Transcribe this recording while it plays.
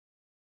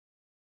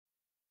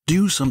Do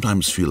you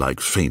sometimes feel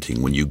like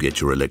fainting when you get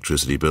your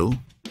electricity bill?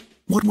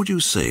 What would you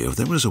say if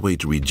there was a way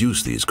to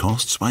reduce these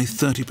costs by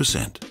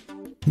 30%?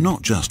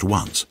 Not just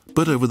once,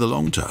 but over the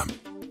long term.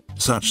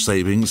 Such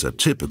savings are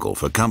typical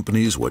for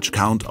companies which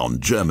count on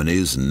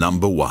Germany's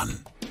 #1,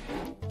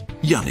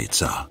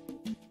 Janitza.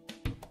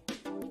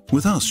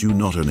 With us, you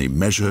not only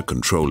measure,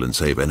 control and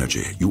save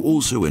energy, you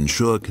also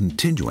ensure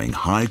continuing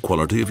high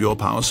quality of your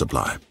power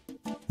supply.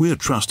 We are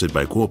trusted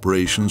by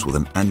corporations with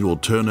an annual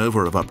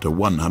turnover of up to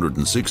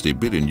 160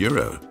 billion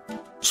euro.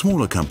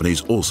 Smaller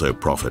companies also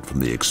profit from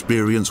the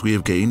experience we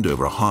have gained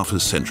over half a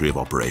century of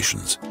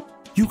operations.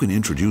 You can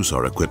introduce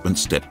our equipment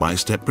step by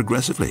step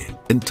progressively,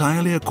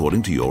 entirely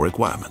according to your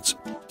requirements.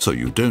 So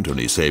you don't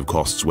only save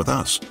costs with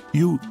us,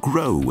 you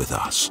grow with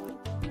us.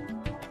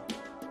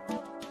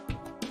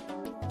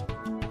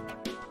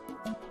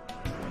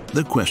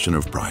 The question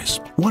of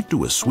price. What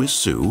do a Swiss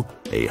zoo,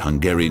 a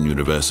Hungarian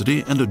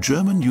university and a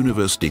German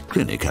university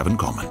clinic have in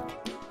common?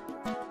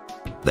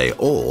 They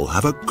all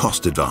have a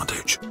cost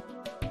advantage,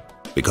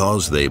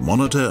 because they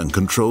monitor and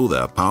control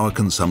their power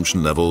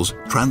consumption levels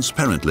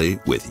transparently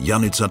with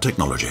Janitza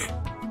technology.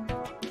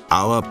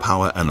 Our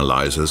power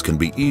analyzers can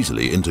be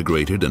easily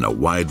integrated in a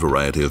wide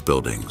variety of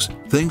buildings,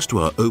 thanks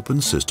to our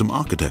open system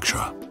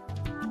architecture.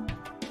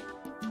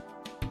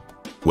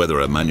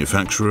 Whether a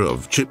manufacturer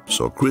of chips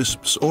or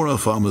crisps or a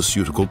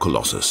pharmaceutical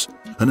colossus,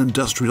 an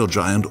industrial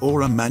giant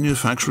or a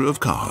manufacturer of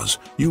cars,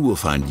 you will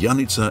find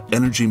Janitza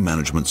energy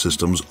management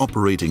systems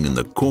operating in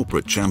the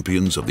corporate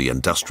champions of the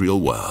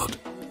industrial world.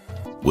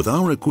 With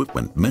our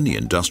equipment, many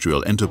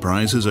industrial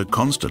enterprises are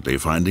constantly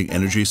finding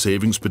energy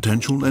savings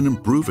potential and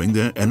improving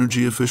their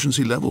energy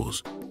efficiency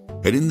levels.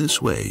 And in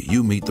this way,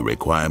 you meet the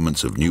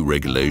requirements of new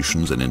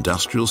regulations and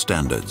industrial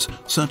standards,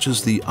 such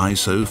as the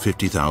ISO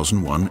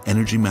 50001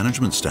 Energy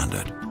Management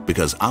Standard,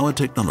 because our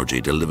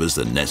technology delivers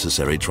the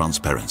necessary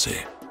transparency.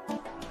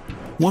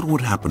 What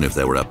would happen if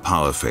there were a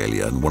power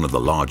failure in one of the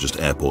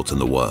largest airports in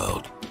the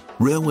world?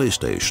 Railway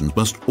stations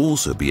must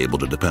also be able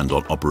to depend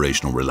on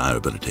operational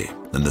reliability,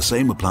 and the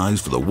same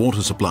applies for the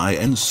water supply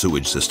and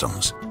sewage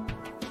systems.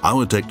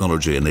 Our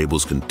technology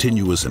enables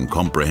continuous and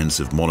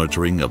comprehensive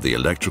monitoring of the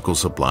electrical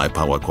supply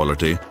power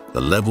quality, the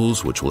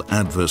levels which will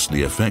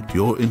adversely affect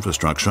your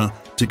infrastructure,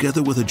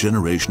 together with a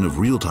generation of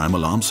real-time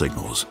alarm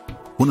signals.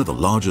 One of the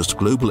largest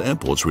global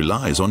airports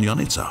relies on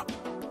Janitza.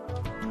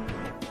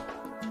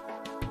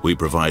 We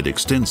provide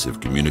extensive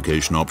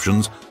communication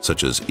options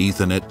such as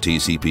Ethernet,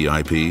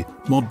 TCP/IP,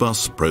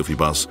 Modbus,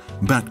 Profibus,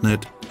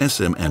 BACnet,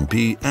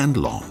 SMMP and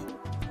LON.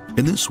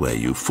 In this way,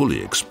 you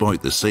fully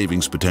exploit the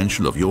savings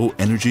potential of your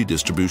energy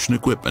distribution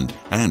equipment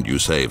and you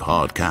save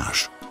hard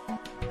cash.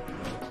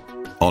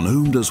 On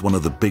whom does one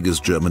of the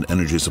biggest German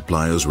energy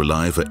suppliers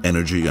rely for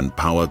energy and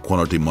power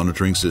quality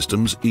monitoring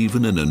systems,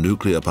 even in a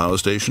nuclear power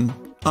station?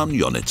 On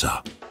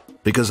Janitza.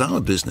 Because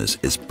our business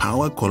is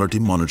power quality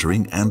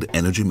monitoring and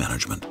energy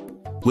management.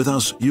 With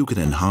us, you can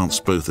enhance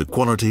both the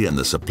quality and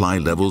the supply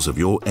levels of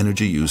your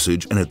energy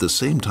usage and at the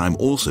same time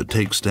also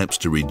take steps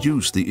to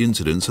reduce the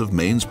incidence of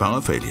mains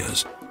power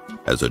failures.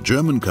 As a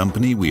German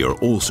company, we are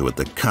also at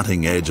the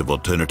cutting edge of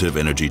alternative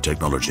energy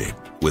technology.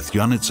 With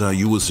Janitza,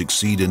 you will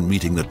succeed in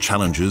meeting the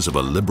challenges of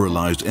a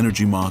liberalized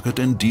energy market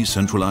and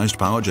decentralized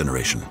power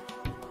generation.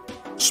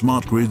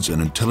 Smart grids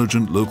and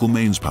intelligent local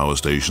mains power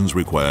stations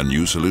require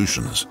new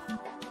solutions.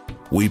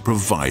 We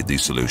provide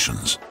these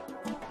solutions.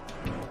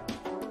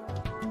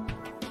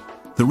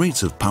 The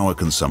rates of power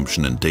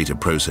consumption in data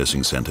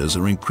processing centers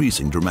are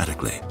increasing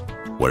dramatically.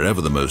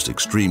 Wherever the most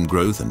extreme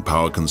growth in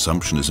power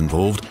consumption is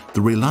involved, the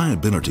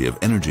reliability of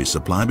energy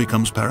supply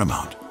becomes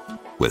paramount.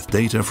 With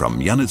data from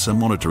Janitza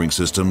monitoring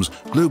systems,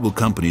 global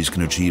companies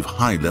can achieve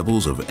high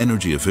levels of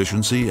energy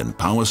efficiency and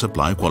power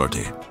supply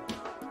quality.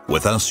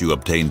 With us, you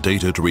obtain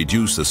data to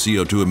reduce the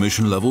CO2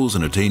 emission levels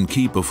and attain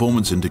key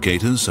performance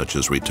indicators such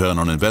as return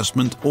on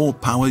investment or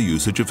power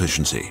usage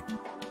efficiency.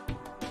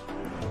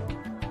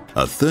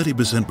 A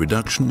 30%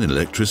 reduction in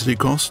electricity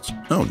costs?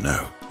 Oh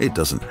no, it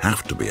doesn't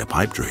have to be a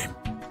pipe dream.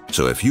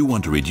 So if you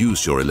want to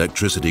reduce your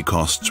electricity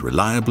costs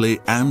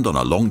reliably and on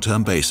a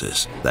long-term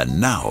basis,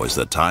 then now is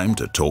the time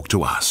to talk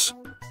to us.